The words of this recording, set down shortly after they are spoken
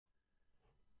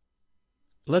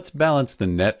Let's balance the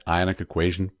net ionic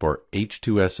equation for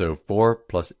H2SO4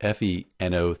 plus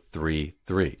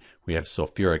FeNO3. We have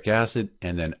sulfuric acid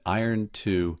and then iron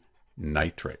 2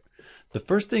 nitrate. The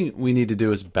first thing we need to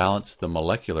do is balance the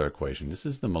molecular equation. This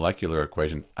is the molecular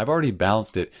equation. I've already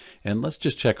balanced it, and let's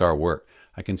just check our work.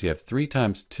 I can see I have 3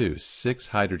 times 2, 6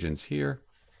 hydrogens here.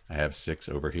 I have 6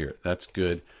 over here. That's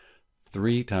good.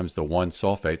 3 times the 1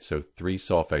 sulfate, so 3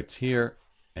 sulfates here,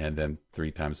 and then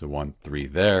 3 times the 1, 3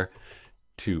 there.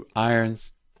 2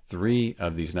 irons, 3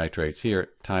 of these nitrates here,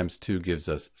 times 2 gives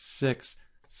us 6.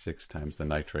 6 times the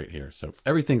nitrate here. So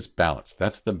everything's balanced.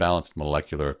 That's the balanced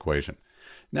molecular equation.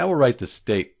 Now we'll write the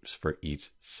states for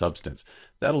each substance.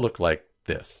 That'll look like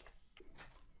this.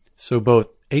 So both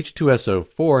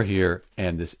H2SO4 here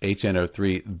and this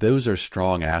HNO3, those are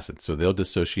strong acids, so they'll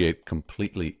dissociate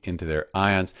completely into their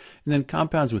ions. And then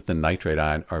compounds with the nitrate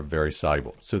ion are very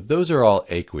soluble. So those are all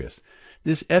aqueous.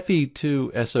 This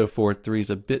Fe2SO4 is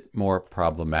a bit more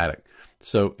problematic.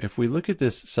 So if we look at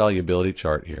this solubility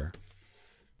chart here,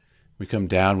 we come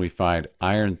down, we find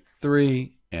iron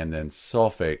 3 and then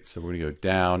sulfate. So we're going to go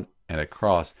down and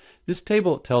across. This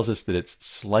table tells us that it's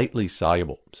slightly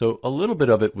soluble. So a little bit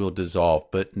of it will dissolve,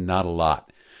 but not a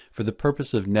lot. For the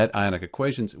purpose of net ionic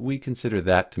equations, we consider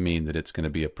that to mean that it's going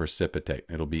to be a precipitate.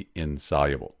 It'll be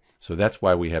insoluble. So that's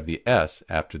why we have the S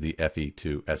after the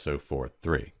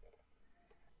Fe2SO4.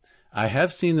 I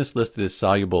have seen this listed as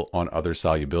soluble on other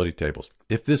solubility tables.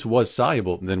 If this was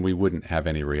soluble, then we wouldn't have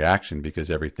any reaction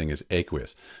because everything is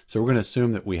aqueous. So we're going to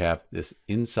assume that we have this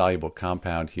insoluble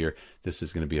compound here. This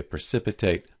is going to be a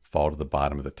precipitate, fall to the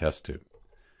bottom of the test tube.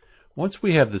 Once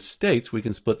we have the states, we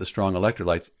can split the strong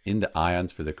electrolytes into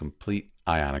ions for the complete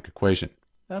ionic equation.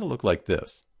 That'll look like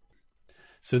this.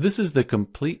 So this is the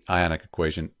complete ionic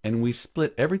equation, and we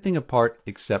split everything apart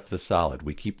except the solid.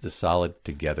 We keep the solid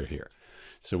together here.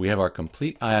 So we have our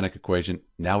complete ionic equation.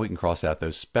 Now we can cross out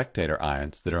those spectator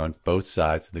ions that are on both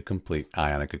sides of the complete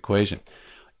ionic equation.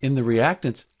 In the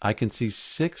reactants, I can see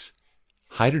 6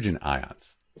 hydrogen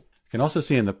ions. You can also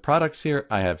see in the products here,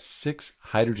 I have 6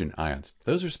 hydrogen ions.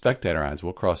 Those are spectator ions.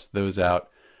 We'll cross those out.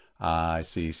 I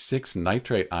see 6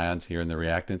 nitrate ions here in the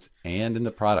reactants and in the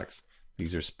products.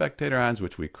 These are spectator ions,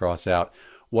 which we cross out.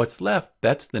 What's left,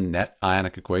 that's the net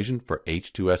ionic equation for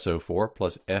H2SO4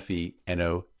 plus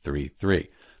FeNO3.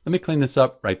 Let me clean this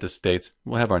up, write the states.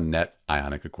 We'll have our net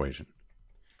ionic equation.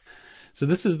 So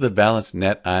this is the balanced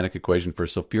net ionic equation for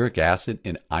sulfuric acid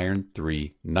and iron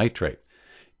 3 nitrate.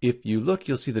 If you look,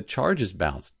 you'll see the charge is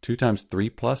balanced. 2 times 3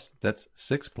 plus, that's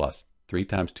 6 plus. 3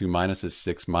 times 2 minus is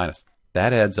 6 minus.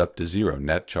 That adds up to 0,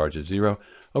 net charge of 0.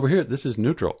 Over here, this is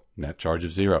neutral, net charge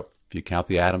of 0. If you count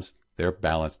the atoms, they're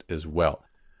balanced as well.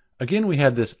 Again, we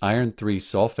have this iron 3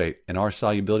 sulfate, and our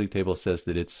solubility table says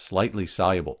that it's slightly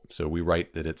soluble. So we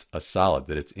write that it's a solid,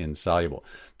 that it's insoluble.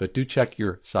 But do check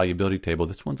your solubility table.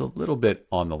 This one's a little bit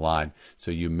on the line.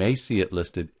 So you may see it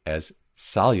listed as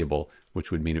soluble, which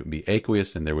would mean it would be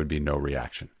aqueous and there would be no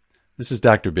reaction. This is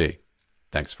Dr. B.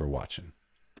 Thanks for watching.